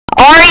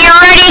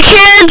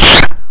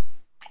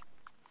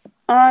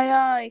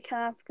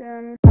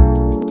Captain.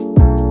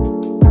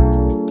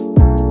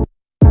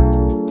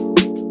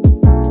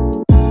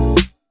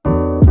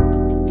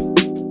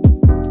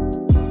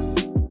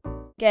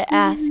 Get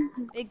asked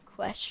big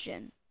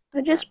question.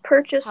 I just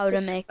purchased How to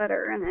a make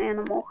sweater in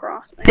Animal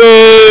Crossing.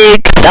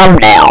 Big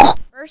thumbnail.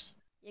 First,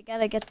 you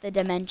gotta get the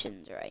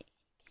dimensions right.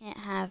 Can't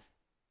have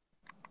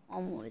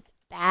one with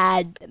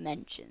bad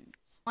dimensions.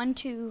 1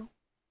 to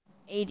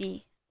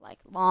 80, like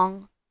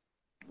long,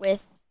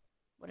 width,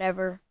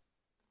 whatever,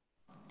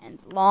 and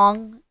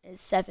long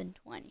is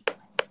 720.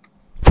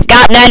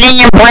 Got that in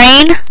your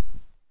brain?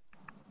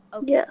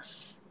 Okay.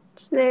 Yes,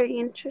 it's very Now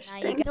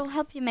interesting. it'll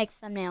help you make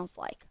thumbnails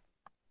like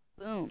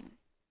boom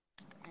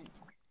and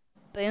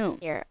boom.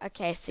 Here,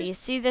 okay. So you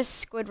see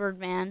this Squidward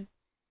man?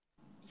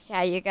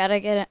 Yeah, you gotta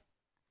get it.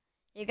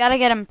 You gotta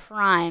get him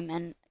prime,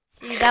 and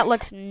see that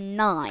looks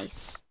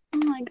nice. Oh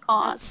my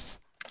god. That's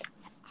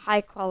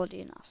high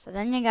quality enough. So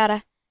then you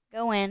gotta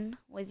go in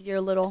with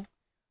your little.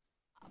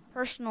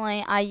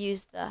 Personally, I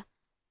use the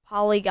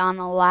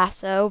polygonal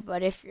lasso,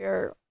 but if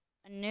you're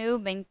a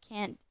noob and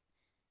can't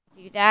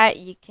do that,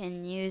 you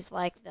can use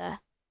like the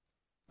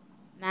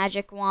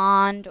magic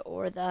wand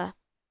or the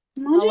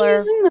Imagine color.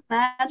 using the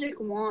magic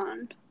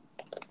wand.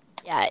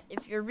 Yeah,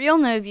 if you're a real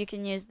noob, you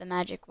can use the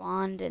magic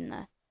wand, and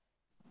the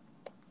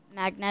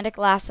magnetic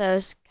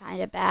lasso's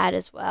kind of bad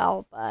as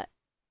well, but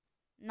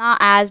not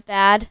as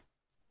bad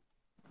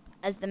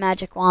as the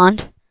magic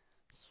wand.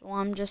 So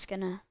I'm just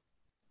gonna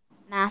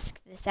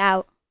mask this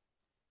out.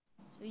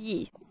 So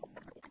yeah.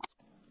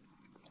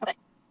 Okay.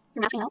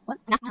 You're masking out? What?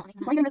 Masking out.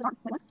 Why are you gonna do this on?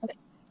 Wait, what? Okay.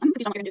 I'm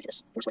confused on what you're gonna do with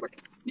this. Where's the work?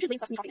 You should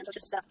leave us me talking, so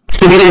it's just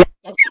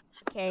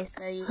Okay,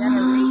 so you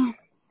gotta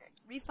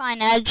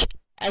refine edge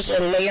As a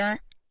layer,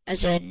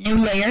 as a new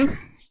layer.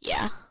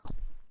 Yeah.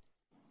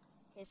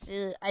 Okay,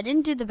 so I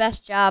didn't do the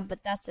best job, but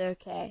that's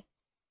okay.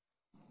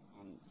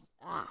 And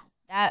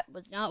that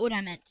was not what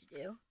I meant to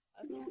do.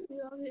 Yeah,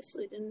 you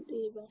obviously didn't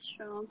do the best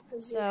job.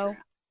 So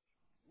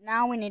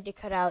now we need to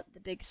cut out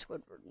the big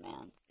Squidward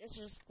man.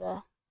 This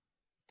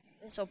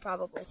will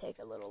probably take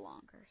a little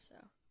longer. So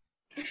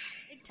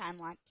big time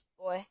lapse,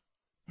 boy.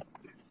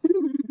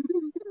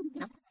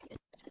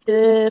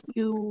 If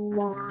you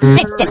want.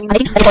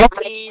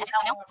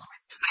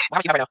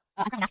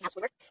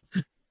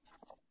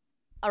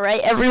 Alright,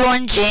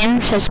 everyone,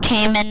 James has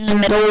came in the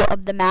middle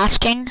of the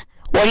masking.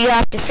 What do you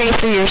have to say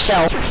for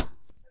yourself?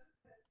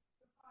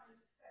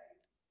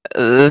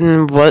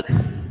 What?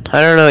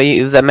 I don't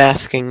know what the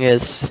masking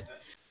is.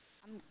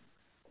 I'm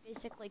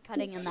basically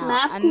cutting him out.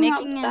 Masking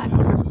out the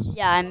background.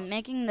 Yeah, I'm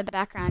making the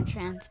background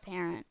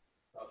transparent.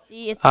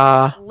 See, it's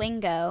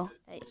lingo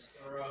that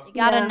you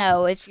gotta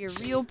know if you're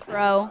real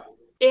pro.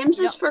 James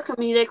is for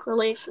comedic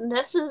relief, and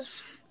this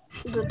is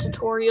the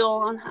tutorial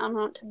on how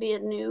not to be a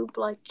noob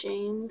like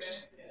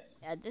James.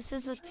 Yeah, this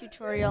is a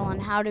tutorial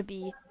on how to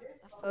be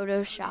a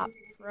Photoshop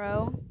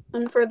pro.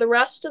 And for the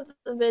rest of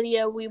the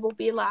video, we will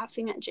be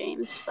laughing at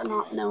James for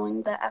not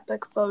knowing the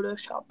epic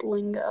Photoshop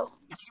lingo.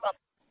 That's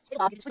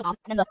not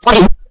good.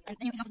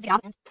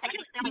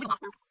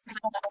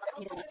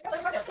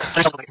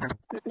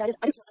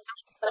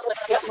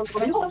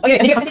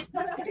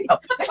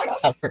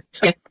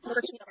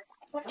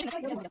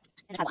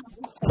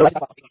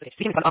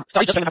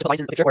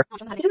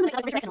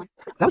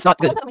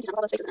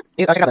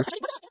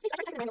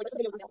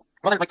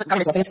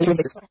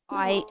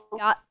 I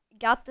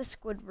got the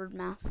Squidward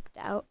masked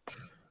out.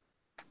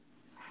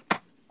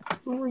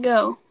 Here we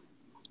go.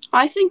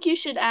 I think you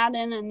should add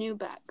in a new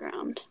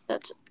background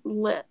that's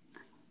lit.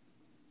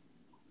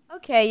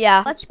 Okay,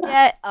 yeah. Let's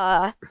get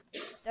the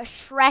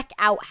Shrek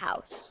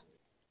outhouse.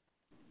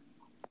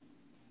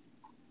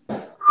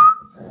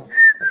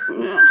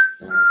 Yeah.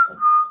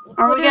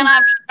 Are we gonna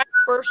have Shrek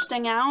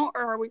bursting out,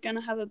 or are we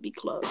gonna have it be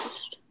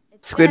closed?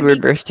 Squidward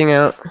bursting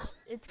out.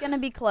 It's gonna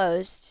be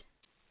closed.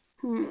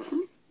 You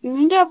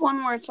need to have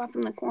one where it's up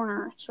in the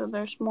corner, so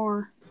there's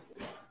more.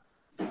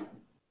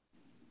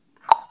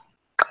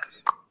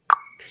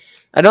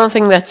 I don't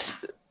think that's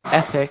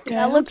epic.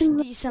 Yeah, That looks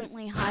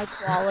decently high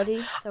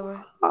quality, so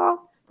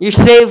Your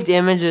saved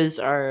images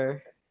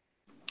are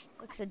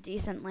looks a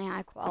decently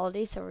high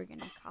quality, so we're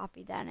gonna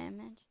copy that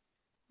image.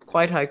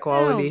 quite high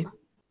quality. Boom.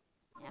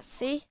 Yeah,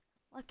 see?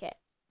 Look it.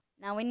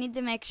 Now we need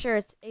to make sure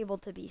it's able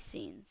to be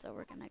seen, so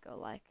we're gonna go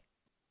like.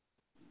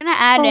 We're gonna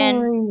add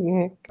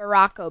in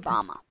Barack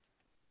Obama.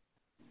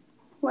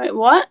 Wait,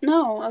 what?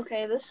 No.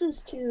 Okay, this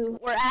is too.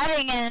 We're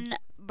adding in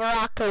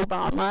Barack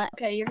Obama.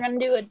 Okay, you're gonna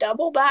do a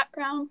double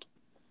background.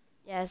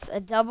 Yes, a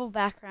double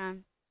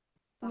background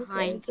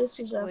behind Okay, this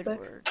is epic.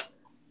 Squidward.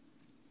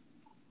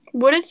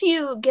 What if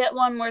you get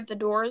one where the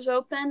door is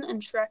open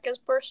and Shrek is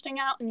bursting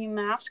out, and you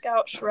mask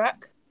out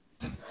Shrek,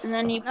 and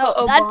then you put No,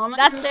 Obama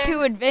that's in there?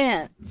 too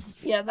advanced.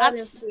 Yeah, that's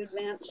is too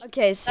advanced.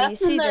 Okay, so That's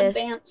you see in the this.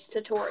 advanced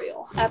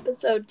tutorial,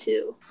 episode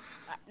 2.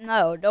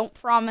 No, don't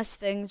promise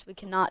things we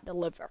cannot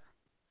deliver.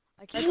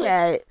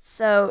 Okay,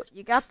 so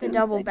you got the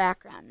double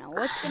background. Now,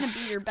 what's going to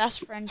be your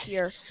best friend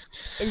here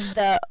is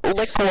the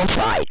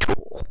Liquify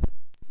tool.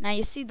 Now,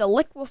 you see the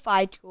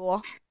Liquify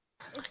tool.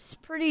 It's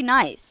pretty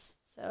nice.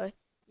 So,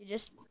 you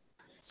just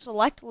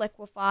select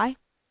liquefy,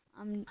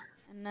 and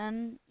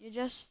then you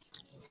just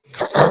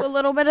do a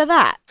little bit of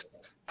that.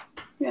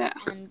 Yeah.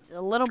 And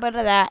a little bit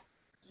of that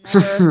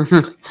never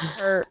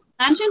hurt.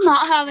 Imagine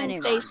not having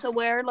anyone. face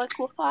aware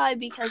liquefy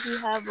because you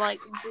have like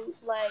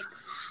bootleg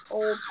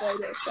old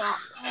Photoshop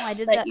Oh, I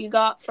did that that. you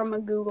got from a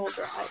Google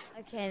Drive.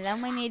 Okay,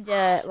 then we need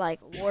to like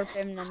warp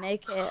him to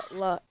make it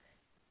look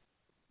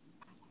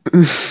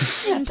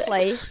in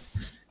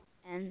place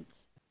and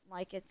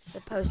like it's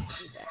supposed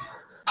to be there.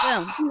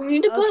 Boom. You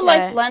need to put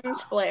like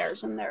lens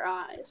flares in their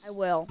eyes. I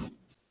will.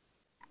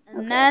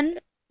 And then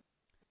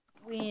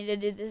we need to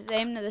do the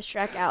same to the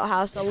Shrek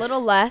outhouse, a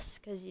little less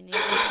because you need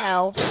to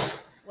tell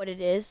what it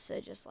is. So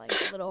just like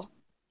a little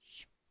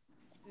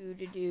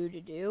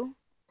do.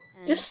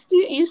 Just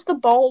use the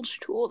bulge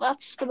tool.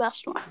 That's the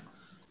best one.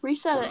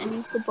 Reset it and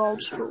use the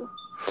bulge tool.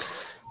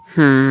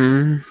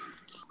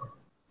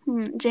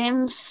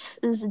 James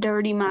is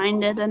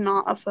dirty-minded and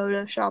not a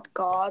Photoshop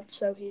god,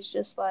 so he's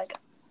just like,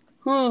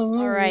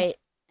 Alright,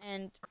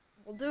 and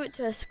we'll do it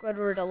to a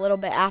Squidward a little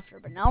bit after,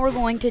 but now we're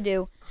going to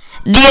do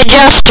the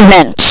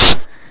adjustments.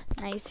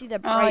 Now you see the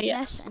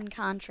brightness and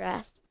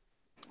contrast.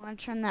 I want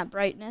to turn that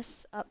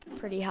brightness up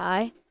pretty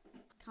high.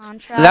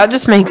 Contrast. That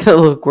just makes it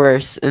look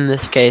worse in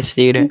this case,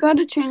 You dude.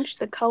 gotta change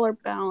the color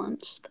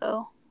balance,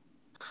 though.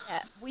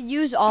 Yeah, we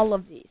use all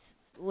of these.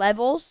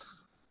 Levels,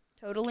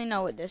 totally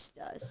know what this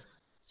does.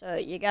 So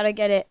you gotta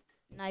get it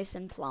nice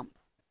and plump.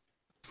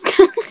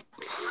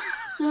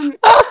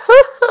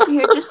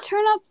 Here, just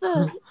turn up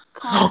the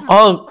contrast.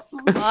 Oh,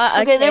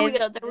 Okay, there we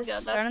go. There we This go. is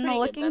That's starting to pretty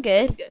looking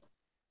That's good.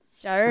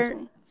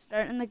 pretty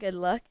Starting the good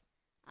look.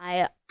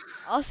 I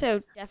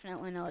also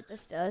definitely know what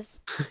this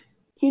does.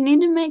 You need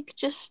to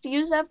just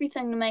use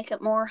everything to make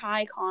it more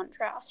high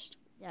contrast.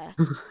 Yeah.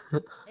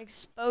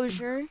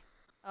 Exposure.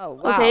 Oh,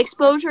 wow. Okay,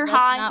 exposure That's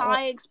high. not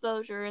High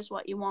exposure is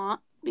what you want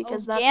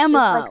because that's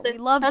gamma. just like We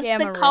love that's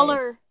gamma the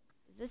color. rays.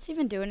 Does this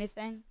even do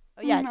anything?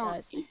 Oh, yeah, No. it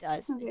does. It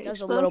does. Okay, It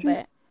does a little exposure.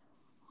 bit.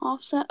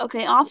 Offset.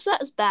 Okay,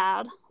 offset is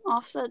bad.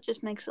 Offset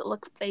just makes it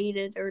look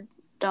faded or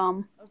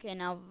dumb. Okay,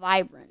 now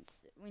vibrance.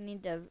 We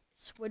need to.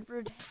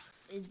 Squidward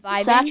is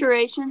vibing.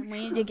 Saturation. And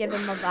we need to give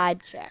him a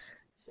vibe check.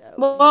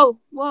 So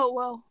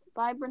Whoa.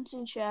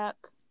 Vibrancy check.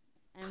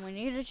 And we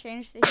need to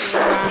change the hue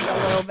around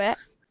a little bit.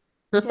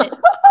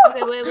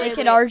 Okay, wait. Make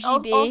it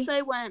RGB. I'll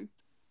say when.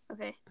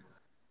 Okay.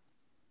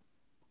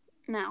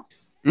 Now.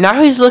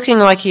 now he's looking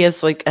like he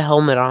has like a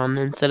helmet on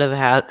instead of a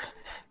hat.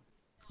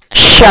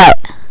 Shut.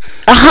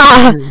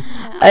 Aha.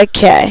 Yeah.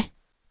 Okay.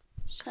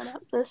 Shut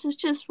up. This is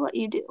just what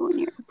you do when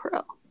you're a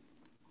pro.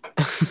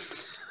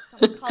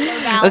 Some color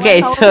balance.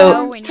 Okay, Color so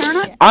balance. we need Turn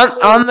to up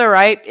get on the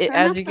right, Turn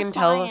as up you the can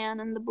tell, cyan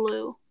and the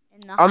blue.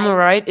 in the on the height.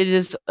 right it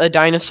is a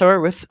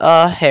dinosaur with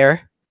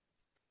hair.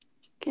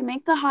 Okay,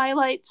 make the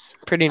highlights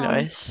Pretty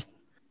nice.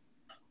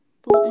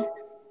 blue.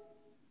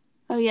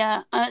 Oh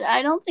yeah,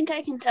 I don't think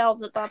I can tell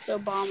that that's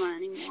Obama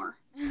anymore.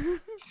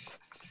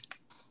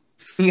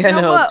 You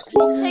know what?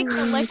 We'll take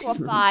the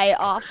liquefy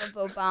off of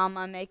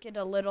Obama, make it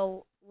a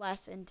little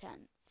less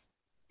intense.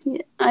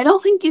 Yeah, I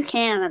don't think you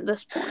can at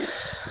this point.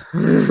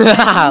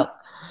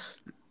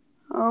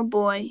 Oh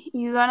boy,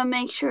 you gotta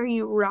make sure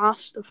you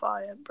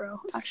Rastify it, bro.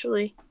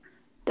 Actually,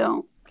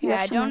 don't. You Okay,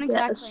 have I to don't make it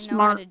exactly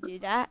know how to do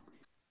that.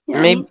 Yeah,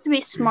 it Maybe- needs to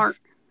be smart,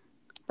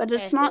 but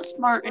it's Okay. not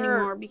smart We're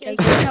anymore because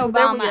taking there we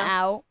Obama go.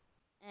 out,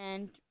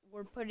 and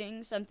we're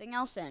putting something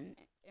else in.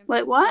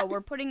 Wait, what? No,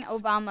 we're putting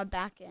Obama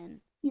back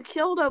in. You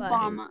killed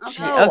Obama.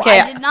 Okay. No, Okay.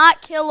 I did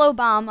not kill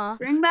Obama.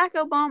 Bring back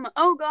Obama.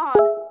 Oh God.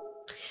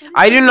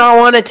 I do not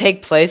want to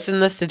take place in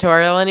this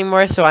tutorial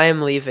anymore, so I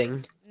am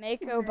leaving.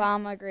 Make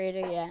Obama great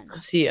again.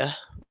 See ya.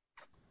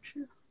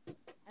 Okay,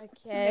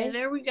 Okay.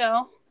 there we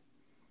go.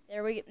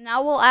 There we go.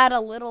 Now we'll add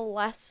a little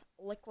less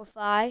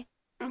liquefy.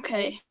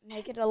 Okay.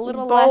 Make it a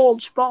little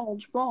bulge.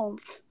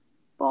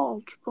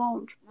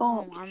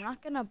 No, I'm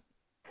not gonna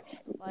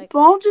like.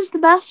 Bulge is the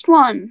best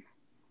one.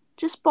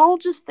 Just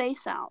bulge his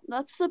face out.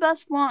 That's the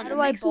best one. How do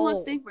it I makes him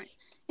look big brain.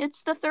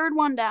 It's the third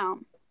one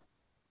down.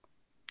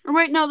 Or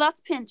wait, no,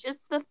 that's pinch.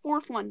 It's the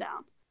fourth one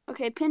down.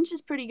 Okay, pinch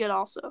is pretty good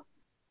also.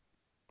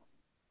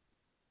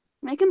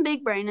 Make him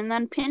big brain and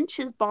then pinch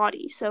his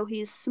body so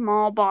he's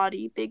small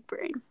body, big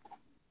brain.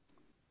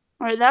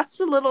 Alright, that's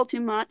a little too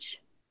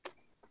much.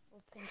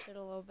 We'll pinch it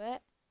a little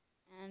bit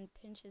and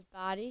pinch his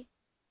body.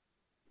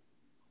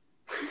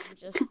 And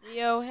just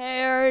the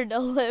O'Hare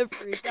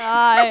delivery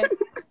time.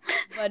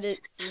 But it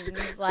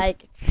seems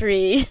like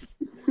trees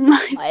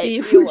My might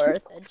be favorite.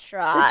 worth a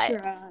try.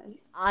 Try.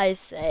 I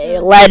say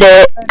let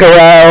it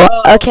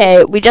grow.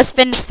 Okay, we just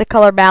finished the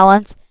color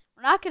balance.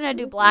 We're not gonna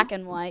do black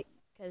and white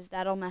because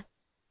that'll mess.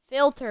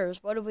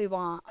 Filters. What do we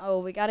want? Oh,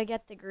 we gotta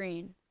get the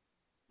green.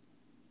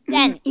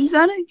 Dense. You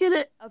gotta get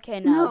it. Okay,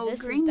 no,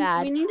 this green, is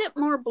bad. We need it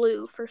more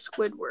blue for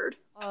Squidward.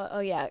 Oh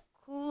yeah,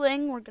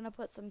 cooling. We're gonna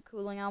put some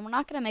cooling on. We're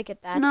not gonna make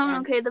it that. No, dense.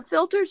 okay, the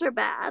filters are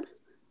bad,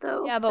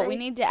 though. Yeah, but we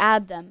need to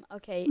add them.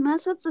 Okay.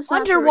 mess up the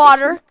saturation.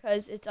 Underwater,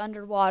 because it's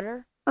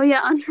underwater. Oh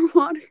yeah,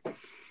 underwater.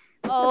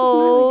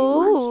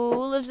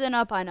 Oh, lives in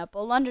a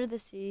pineapple under the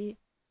sea.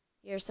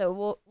 Here,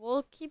 so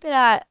we'll keep it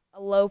at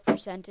a low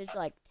percentage,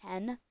 like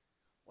 10,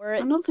 where I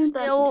it don't think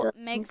that still does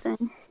makes.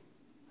 anything.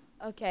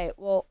 Okay,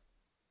 well,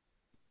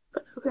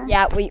 Okay.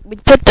 yeah, we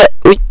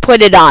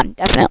put it on,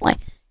 definitely.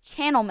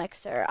 Channel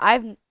mixer.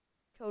 I've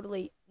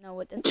totally know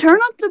what this Turn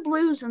is. up the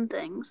blues and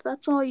things.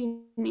 That's all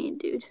you need,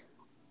 dude.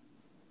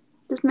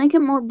 Just make it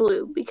more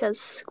blue because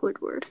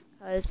Squidward.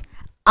 Because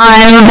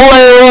I'm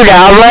blue,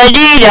 da ba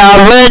dee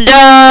da ba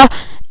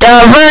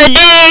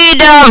dee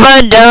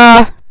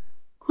da.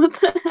 What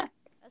the heck?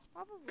 that's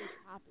probably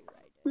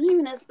copyrighted. What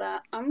even is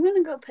that? I'm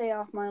gonna go pay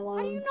off my How do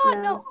loans you not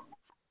now. know?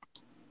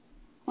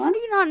 How What? do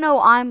you not know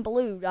I'm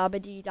blue, da ba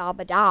dee da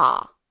ba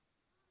da?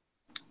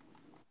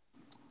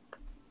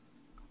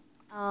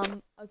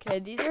 Okay,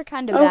 these are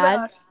kind of Oh bad.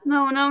 gosh.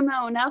 No.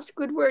 Now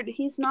Squidward,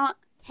 he's not.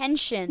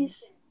 Tension.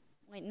 He's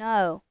Wait,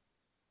 no.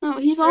 no.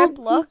 He's Strip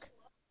all. look.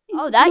 He's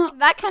Oh, not-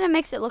 that kind of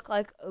makes it look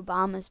like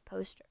Obama's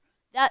poster.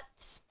 That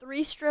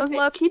 3-strip Okay,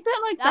 look. keep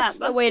it like That's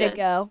that. the way to good.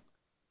 go.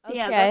 Okay.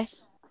 Yeah,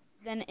 that's.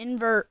 Then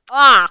invert.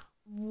 Ah,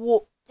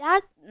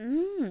 that.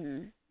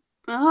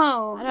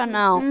 Oh. I don't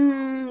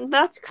know.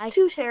 That's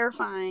too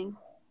terrifying.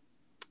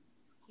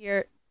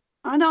 Here.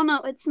 I don't know.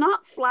 It's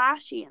not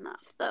flashy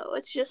enough, though.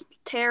 It's just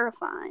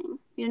terrifying.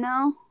 You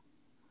know.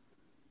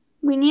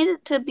 We need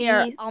it to be.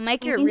 Here, I'll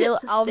make it we need it real.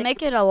 to I'll stick.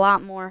 make it a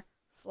lot more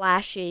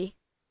flashy.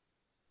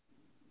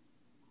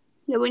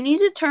 Yeah, we need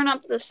to turn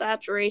up the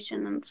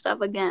saturation and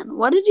stuff again.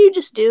 What did you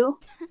just do?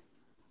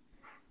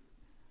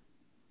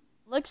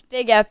 Looks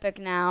big epic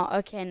now.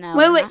 Okay, now.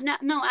 Wait,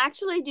 no,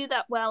 actually do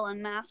that well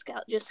and mask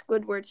out just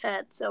Squidward's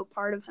head so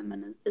part of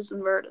him is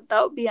inverted.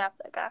 That would be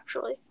epic,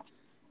 actually.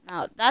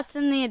 No, that's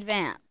in the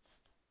advanced.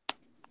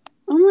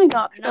 Oh my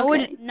gosh. No,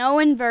 Okay. no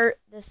invert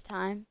this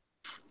time.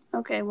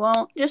 Okay,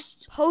 well,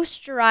 just.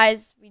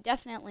 Posterize. We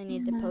definitely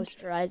need to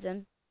posterize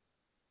him.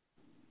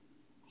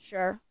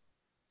 Sure.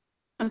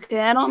 Okay,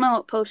 I don't know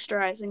what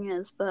posterizing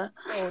is, but.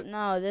 Oh,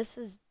 no, this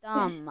is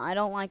dumb. I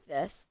don't like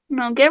this.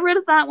 No, get rid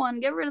of that one.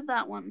 Get rid of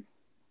that one.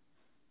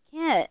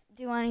 Can't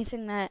do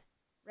anything that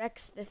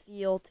wrecks the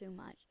feel too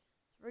much.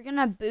 We're going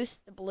to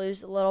boost the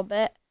blues a little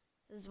bit.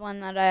 This is one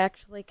that I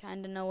actually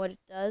kind of know what it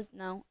does.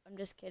 No, I'm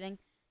just kidding.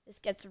 This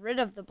gets rid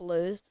of the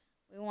blues.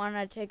 We want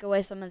to take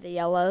away some of the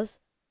yellows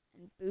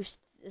and boost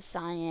the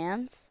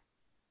cyans.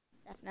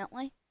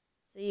 Definitely.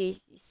 So you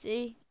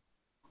see,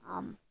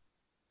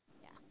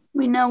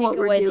 We know take what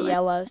we're away doing. the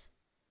yellows.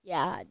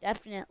 Yeah,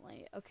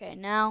 definitely. Okay,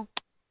 now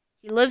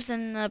he lives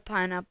in the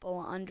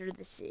pineapple under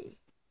the sea.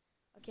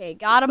 Okay,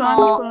 got them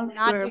all.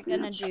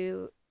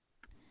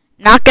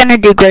 Not gonna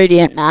do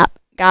gradient map.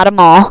 Got them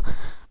all.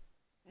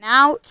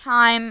 Now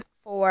time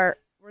for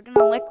we're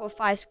gonna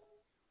liquefy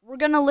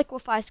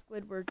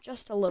Squidward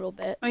just a little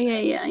bit. Oh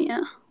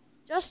yeah.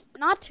 Just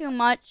not too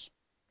much,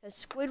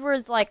 because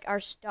Squidward's like our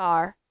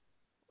star.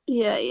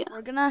 Yeah.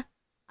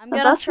 I'm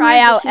gonna try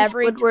out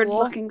every Squidward tool.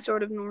 looking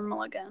sort of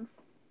normal again.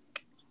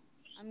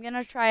 I'm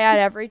gonna try out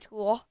every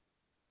tool,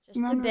 just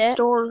a bit.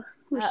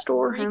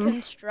 Restore him.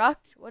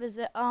 Reconstruct. What is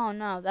it? Oh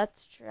no,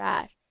 that's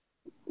trash.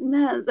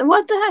 Yeah,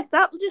 what the heck?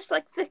 That just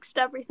like fixed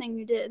everything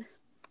you did.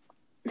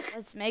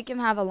 Let's make him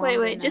have a longer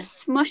Wait, neck. just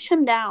smush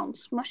him down.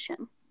 Smush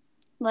him.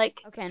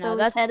 Like, Okay, so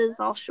no, his head is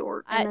all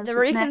short. And the his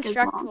reconstruct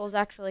neck is long. tool is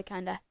actually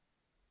kind of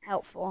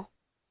helpful.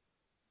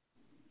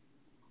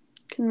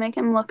 Can make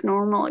him look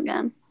normal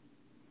again.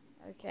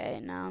 Okay,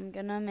 now I'm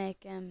gonna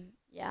make him,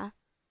 yeah.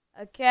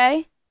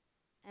 Okay,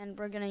 and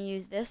we're gonna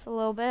use this a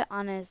little bit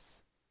on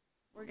his.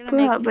 We're gonna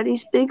make. But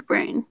he's big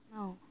brain.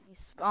 No, he's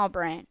small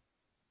brain.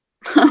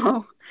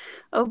 Oh,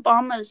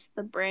 Obama's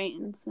the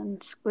brains and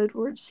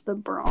Squidward's the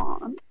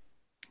brawn.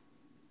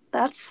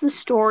 That's the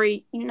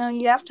story. You know,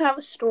 you have to have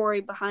a story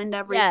behind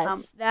every.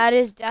 Yes, that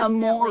is definitely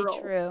moral.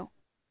 true.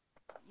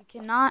 You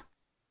cannot.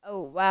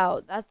 Oh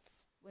wow,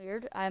 that's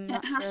weird. I'm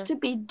not sure. It has to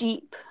be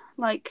deep,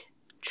 like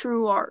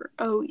true art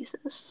always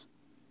is.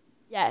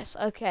 Yes.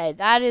 Okay,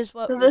 that is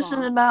what. So we this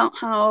want. is about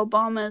how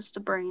Obama is the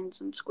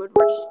brains and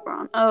Squidward is the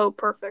brawn. Oh,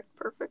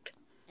 perfect.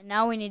 And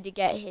now we need to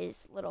get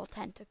his little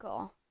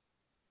tentacle.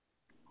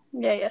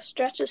 Yeah.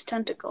 Stretch his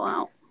tentacle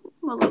out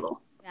a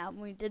little. Yeah,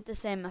 we did the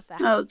same effect.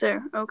 Oh,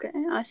 there. Okay,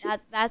 I see.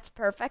 That's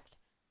perfect.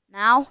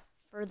 Now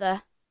for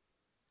the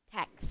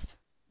text.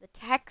 The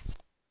text,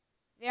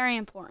 very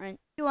important.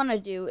 What you want to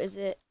do is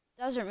it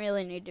doesn't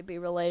really need to be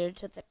related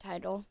to the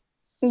title.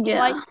 So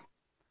Yeah.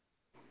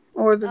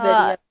 Or the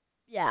video.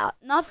 Yeah,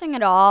 nothing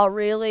at all,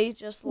 really.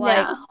 Just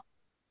like,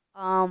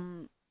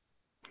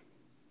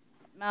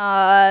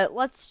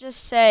 let's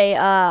just say,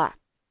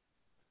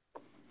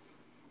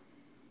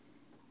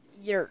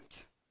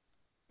 yurt.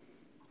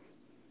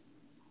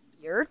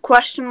 Yurt?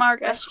 Question mark,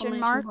 Question exclamation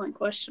mark. point,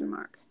 question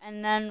mark.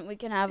 And then we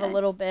can have Okay. a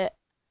little bit,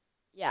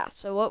 yeah,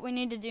 so what we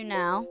need to do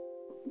now,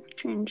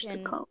 Change the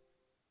color.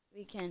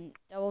 we can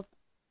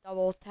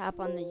double tap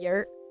on the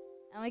yurt,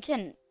 and we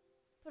can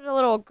put a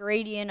little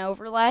gradient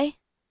overlay.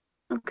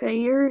 Okay,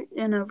 you're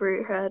in over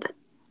your head.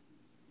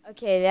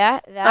 Okay,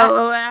 that.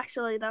 Oh,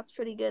 actually, that's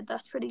pretty good.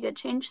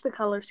 Change the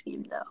color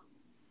scheme, though.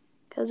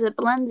 Because it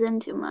blends in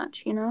too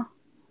much, you know?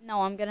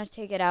 No, I'm going to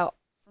take it out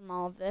from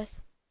all of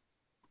this.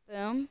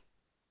 Boom.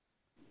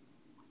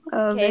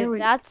 Oh, Okay, there we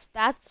go.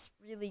 that's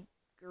really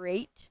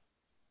great.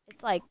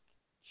 It's like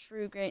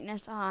true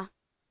greatness.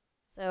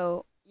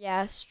 So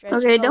yeah, stretch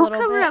Okay, it a don't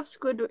little cover bit. up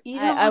Squidward. You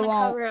I don't I want to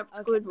won't. cover up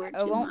Okay, Squidward I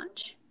too won't.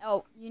 much.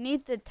 Oh, you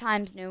need the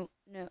Times New.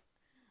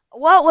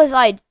 What was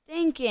I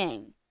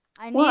thinking?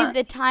 I need What?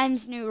 the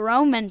Times New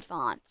Roman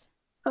font.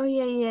 Oh,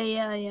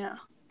 yeah.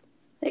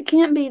 It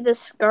can't be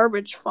this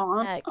garbage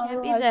font, Yeah, it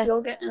can't be otherwise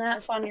you'll get an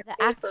F on your the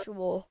paper.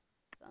 actual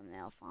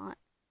thumbnail font.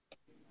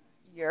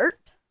 Yurt?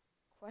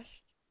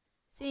 Question.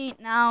 See,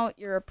 now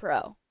you're a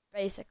pro,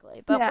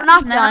 basically. But Yeah, we're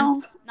not now,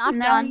 done. Not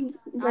now done.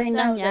 they Not know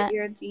done that yet.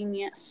 you're a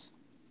genius.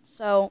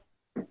 So,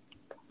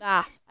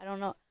 I don't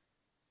know.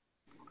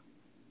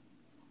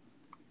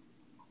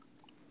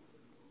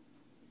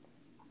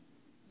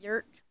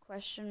 Yurt?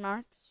 Question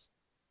marks.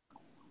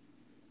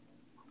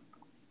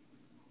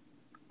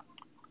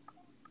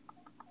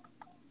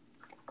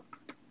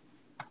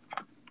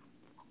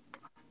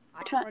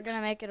 We're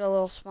gonna make it a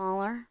little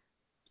smaller,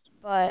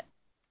 but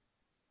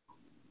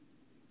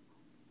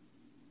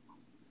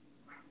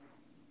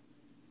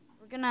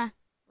we're gonna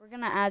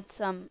add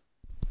some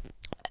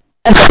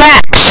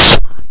Effects.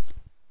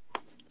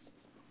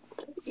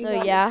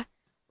 So yeah,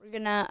 we're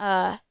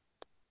gonna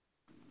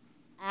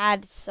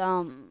add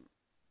some.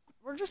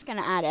 We're just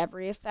gonna add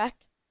every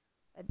effect.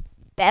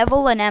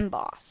 Bevel and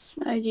emboss.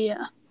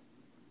 Idea.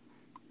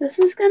 This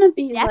is gonna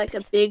be Depth. like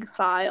a big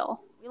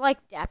file. We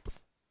like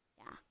depth.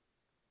 Yeah.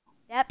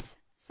 Depth,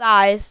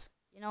 size.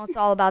 You know, it's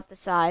all about the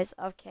size.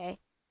 Okay.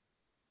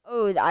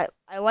 Oh,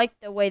 I like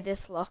the way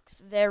this looks.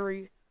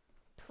 Very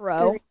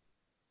pro.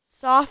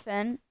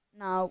 Soften.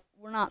 No,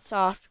 we're not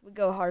soft. We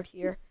go hard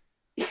here.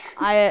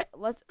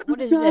 What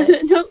is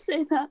this? Don't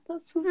say that.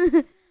 That's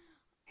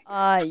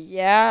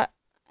yeah,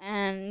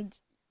 and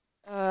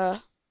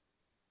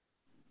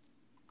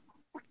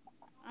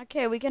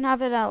okay, we can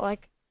have it at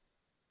like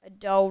a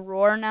dull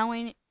roar. Now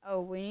we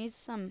need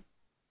some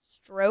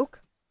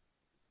stroke.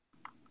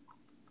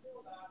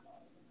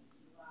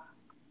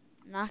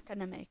 I'm not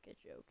gonna make a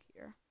joke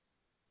here.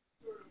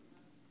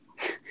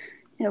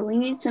 Yeah, we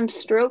need some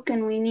stroke,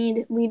 and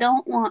we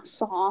don't want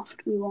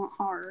soft. We want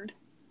hard.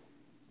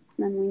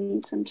 And then we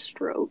need some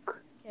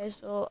stroke. Okay,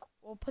 so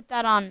we'll put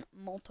that on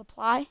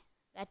multiply.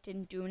 That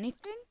didn't do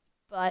anything,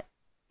 but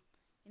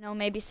you know,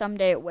 maybe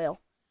someday it will.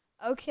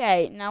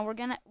 Okay, now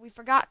we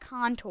forgot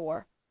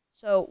contour.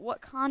 So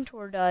what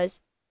contour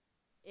does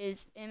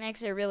is it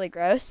makes it really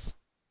gross.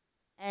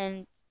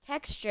 And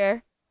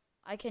texture,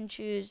 I can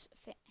choose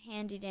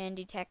handy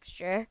dandy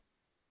texture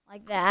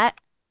like that,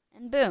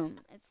 and boom,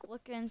 it's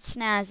looking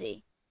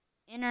snazzy.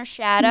 Inner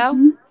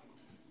shadow,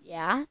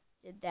 yeah,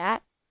 did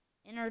that.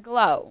 Inner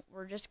glow,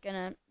 we're just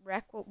gonna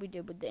wreck what we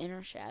did with the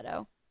inner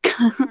shadow.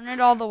 Turn it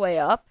all the way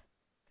up,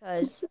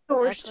 because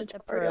that's what the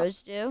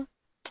pros do.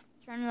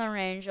 Turn the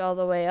range all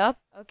the way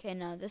up. Okay,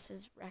 no, this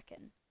is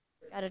wrecking.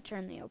 Gotta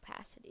turn the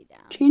opacity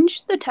down.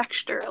 Change the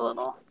texture a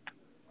little.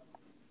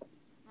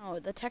 Oh,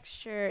 the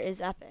texture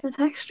is epic. The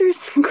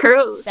texture's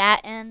gross.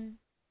 Satin.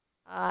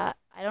 I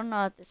don't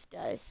know what this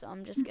does, so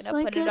I'm just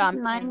gonna put it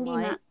on pin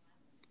light.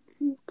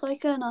 It's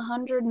like an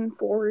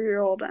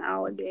 104-year-old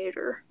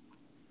alligator.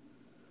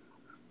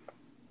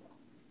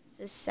 This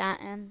is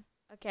satin.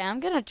 Okay, I'm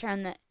gonna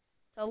turn that.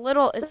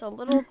 It's a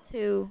little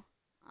too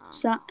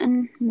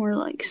satin, more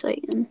like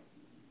Satan.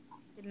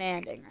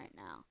 Demanding right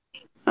now.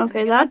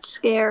 Okay, that's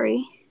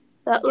scary.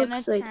 That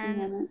looks like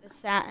turn the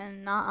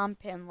satin not on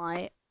pin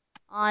light,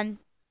 on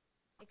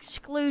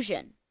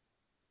exclusion.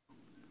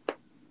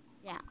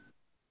 Yeah.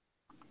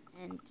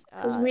 And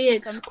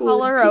some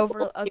color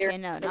over. Okay,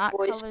 no, not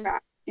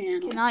color.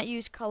 Cannot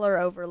use color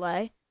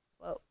overlay.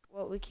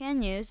 What we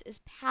can use is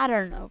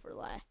pattern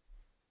overlay.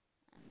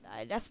 And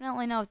I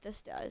definitely know what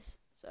this does.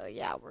 So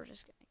yeah, we're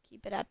just gonna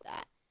keep it at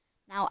that.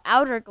 Now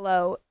outer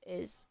glow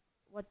is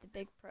what the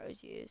big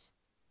pros use.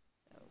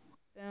 So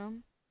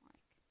boom, like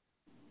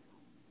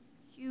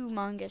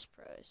humongous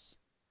pros.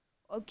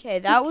 Okay,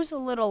 that was a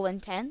little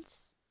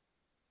intense.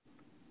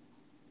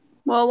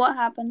 Well, what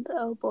happened?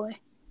 Oh boy.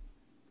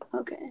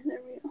 Okay, there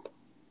we go.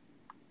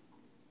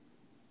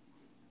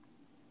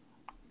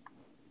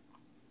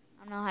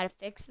 I don't know how to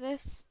fix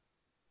this.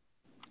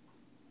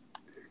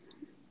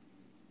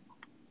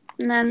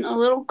 And then a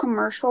little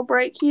commercial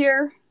break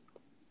here.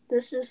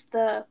 This is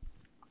the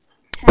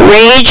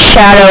Raid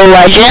Shadow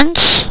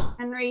Legends.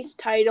 Henry's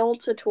title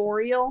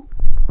tutorial.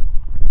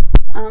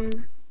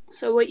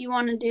 So what you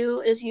want to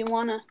do is you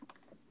want to,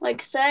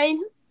 like, say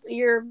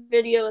your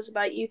video is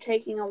about you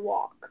taking a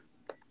walk,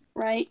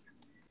 right?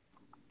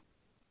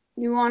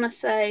 You want to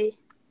say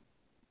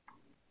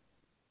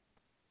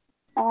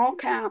all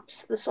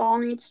caps. This all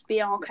needs to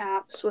be all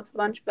caps with a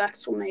bunch of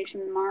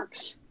exclamation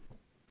marks.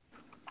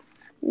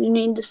 You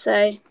need to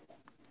say,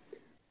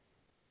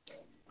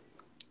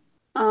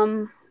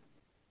 I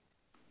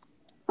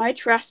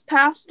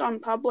trespassed on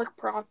public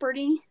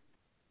property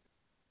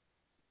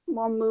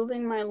while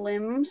moving my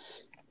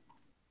limbs.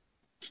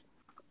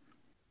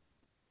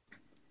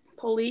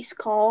 Police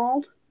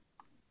called.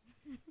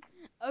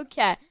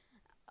 Okay.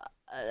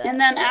 And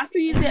then after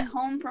you get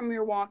home from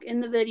your walk in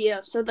the video,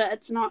 so that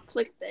it's not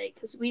clickbait,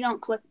 because we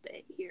don't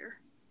clickbait here.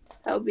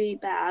 That would be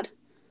bad.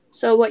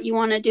 So what you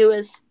want to do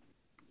is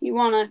you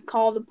want to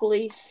call the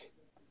police.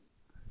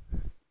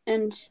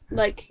 And,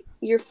 like,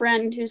 your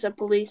friend who's a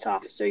police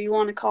officer, you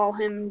want to call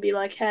him and be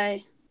like,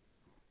 hey,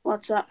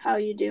 what's up? How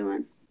you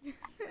doing?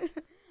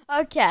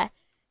 Okay.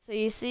 So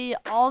you see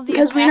all the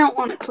Because we don't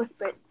want to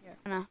clickbait.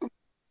 No.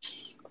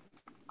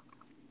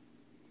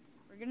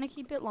 We're going to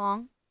keep it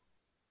long.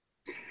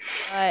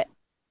 But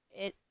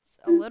it's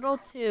a little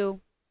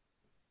too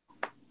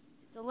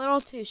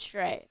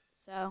straight.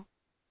 So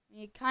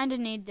you kind of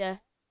need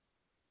to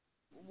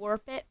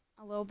warp it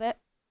a little bit.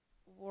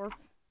 Warp.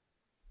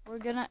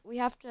 We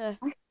have to,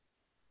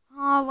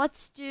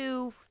 let's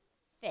do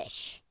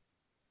fish.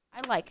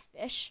 I like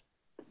fish.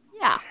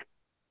 Yeah,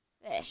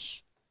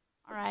 fish.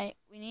 All right,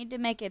 we need to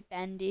make it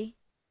bendy.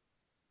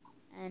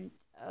 And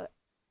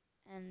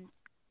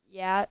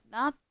yeah,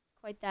 not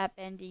quite that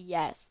bendy.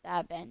 Yes,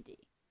 that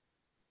bendy.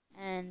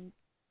 And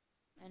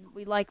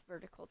we like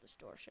vertical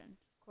distortion.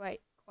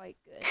 Quite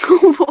good.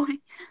 Oh boy.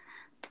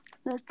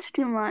 That's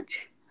too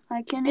much.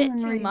 I can't Bit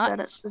even too read much. that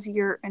it says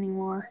yurt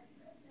anymore.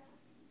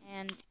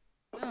 And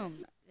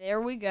boom,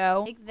 there we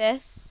go. Like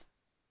this.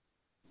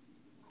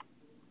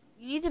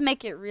 You need to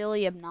make it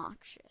really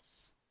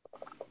obnoxious.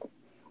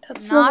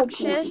 That's the whole point.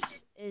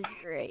 Obnoxious is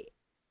great.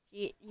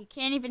 You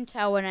can't even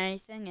tell what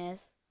anything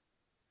is.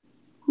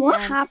 What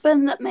And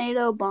happened that made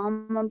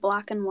Obama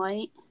black and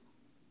white?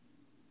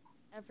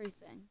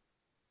 everything.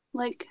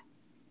 Like,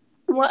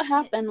 what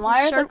happened? his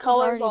Why are the shirt was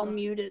colors all already-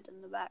 muted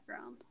in the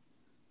background?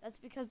 That's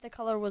because the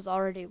color was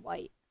already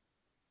white.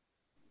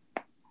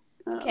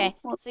 Oh, Okay,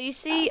 well, so you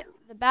see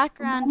the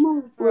background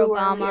Obama was for blue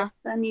Obama. earlier,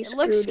 then you It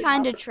looks screwed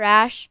kind up. of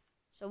trash.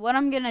 So what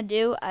I'm going to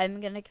do, I'm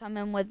going to come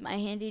in with my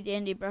handy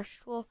dandy brush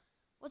tool.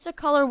 What's a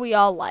color we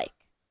all like?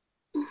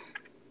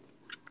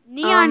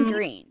 Neon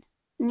green.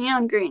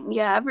 Neon green.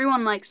 Yeah,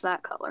 everyone likes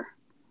that color.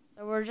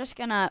 So we're just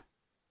going to...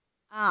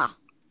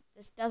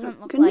 this doesn't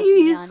look Couldn't like you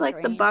neon use, like,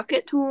 green. the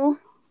bucket tool?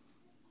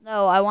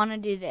 No, I want to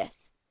do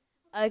this.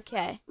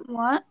 Okay.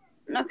 What?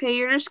 Okay,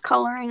 you're just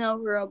coloring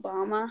over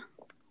Obama.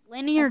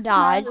 Linear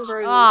That's dodge.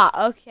 kind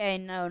of Okay.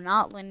 No,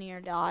 not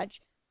linear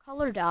dodge.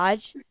 Color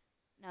dodge.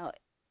 No,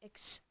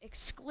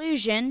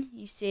 exclusion,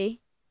 you see.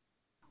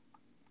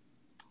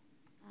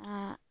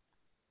 I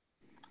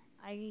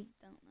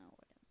don't know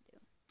what I'm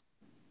doing.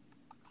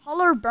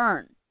 Color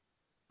burn.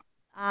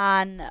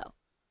 No.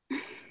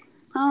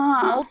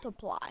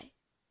 Multiply.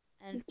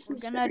 And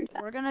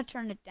we're gonna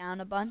turn it down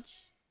a bunch.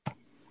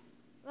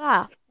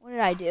 What did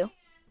I do?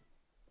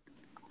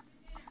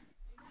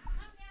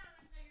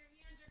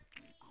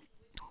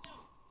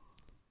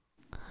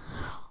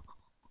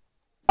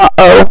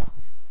 Uh-oh.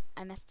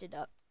 I messed it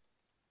up.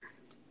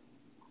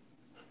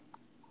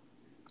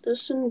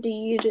 This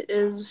indeed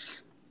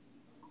is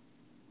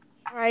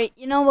Alright,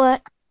 you know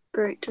what?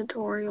 great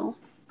tutorial.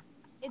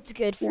 It's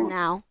good for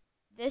now.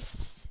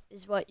 This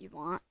is what you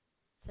want.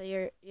 So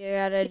you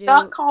gotta do.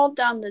 Got called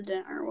down to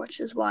dinner, which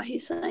is why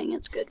he's saying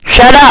it's good.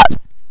 Shut up.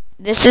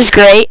 This is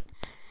great.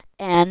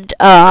 And,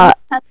 At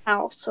the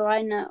house, so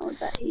I know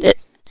that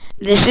he's.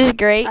 this is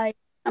great.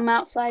 I'm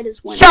outside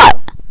his window.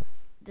 Shut.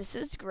 This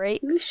is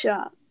great. Who's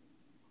shot?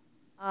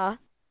 And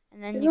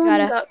then You're you the one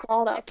who gotta got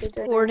called out to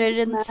export dinner. it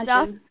and Imagine.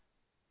 stuff.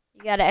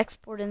 You gotta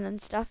export it and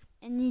stuff.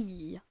 And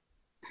yeah.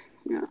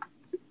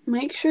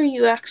 Make sure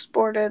you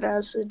export it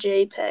as a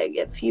JPEG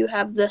if you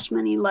have this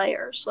many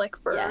layers, like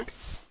for.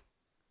 Yes.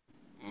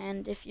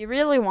 And if you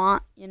really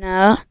want,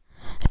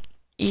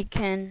 you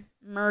can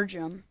merge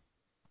them.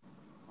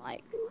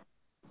 Like,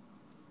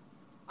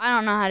 I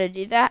don't know how to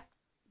do that,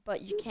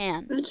 but you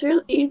can. It's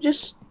really, you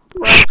just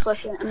right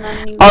click it and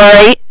then you.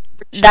 Alright,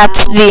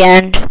 that's channel the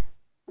end.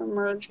 or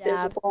merge Dab.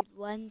 visible.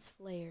 Lens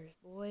flares,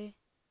 boy.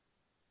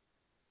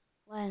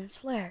 Lens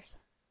flares.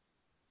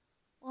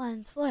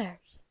 Lens flares.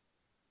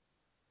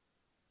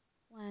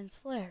 Lens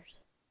flares.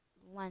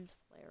 Lens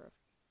flare of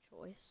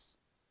choice.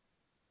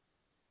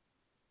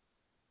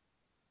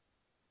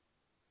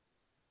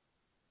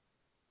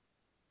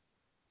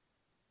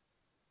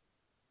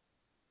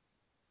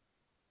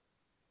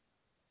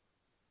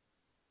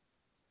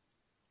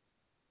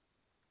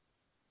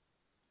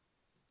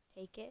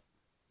 Take it.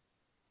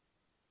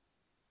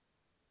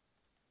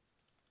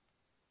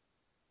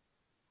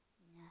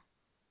 Yeah.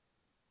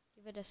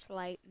 Give it a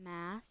slight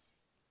mask.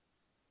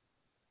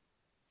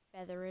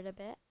 Feather it a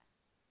bit.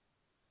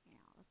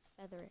 Yeah, let's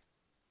feather it.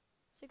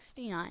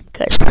 69.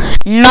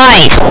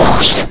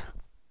 Nice.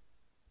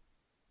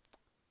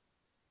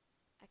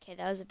 Okay,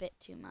 that was a bit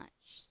too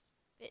much.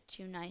 Bit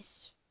too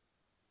nice.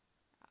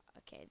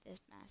 Okay, this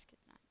mask is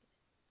not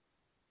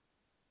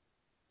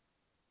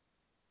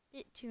good.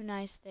 Bit too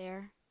nice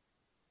there.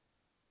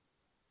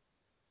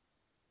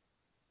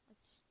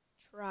 Let's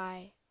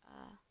try,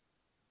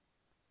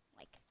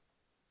 like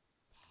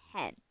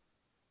 10.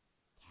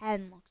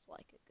 10 looks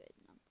like a good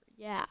number.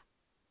 Yeah,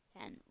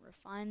 10.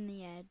 Refine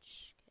the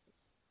edge, because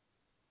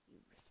you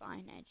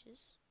refine edges.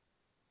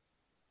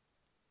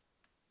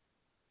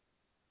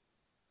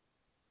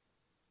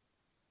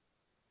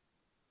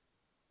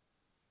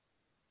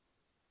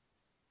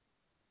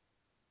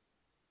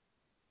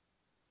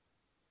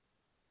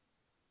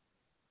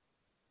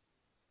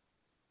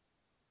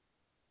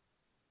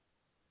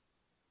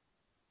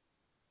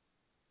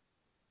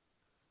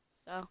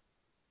 So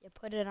you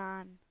put it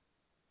on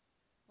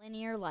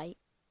linear light.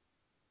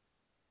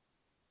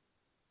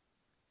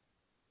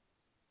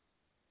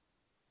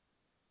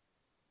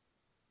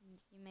 And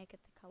you make it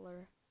the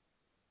color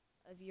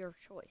of your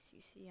choice.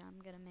 You see,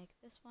 I'm going to make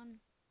this one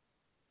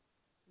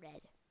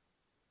red.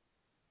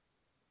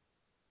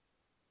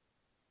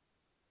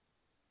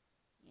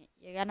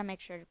 You got to make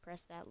sure to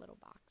press that little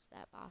box.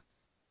 That box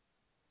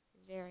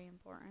is very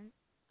important.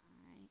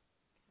 Alright,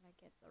 gotta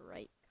get the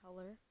right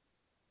color.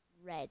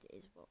 Red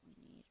is what we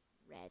need.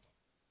 Red.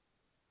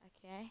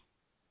 Okay.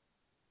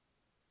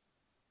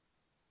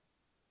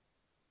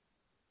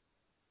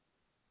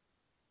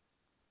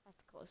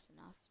 That's close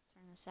enough.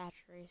 Turn the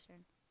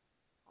saturation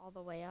all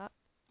the way up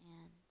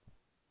and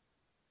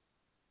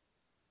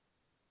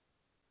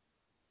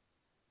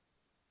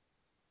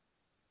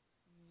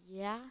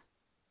yeah,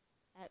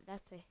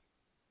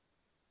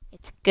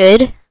 it's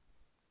good.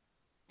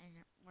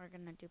 And we're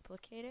gonna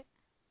duplicate it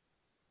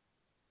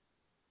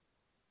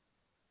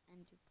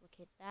and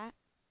duplicate that,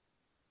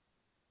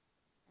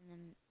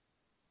 and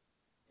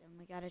then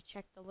we gotta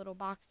check the little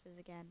boxes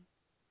again.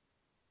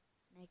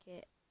 Make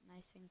it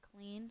nice and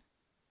clean.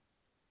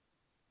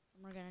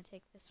 And we're gonna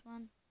take this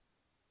one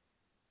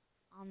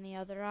on the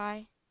other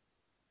eye,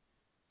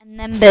 and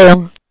then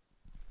boom.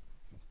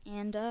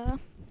 And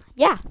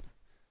yeah,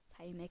 that's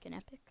how you make an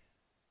epic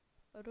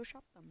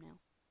Photoshop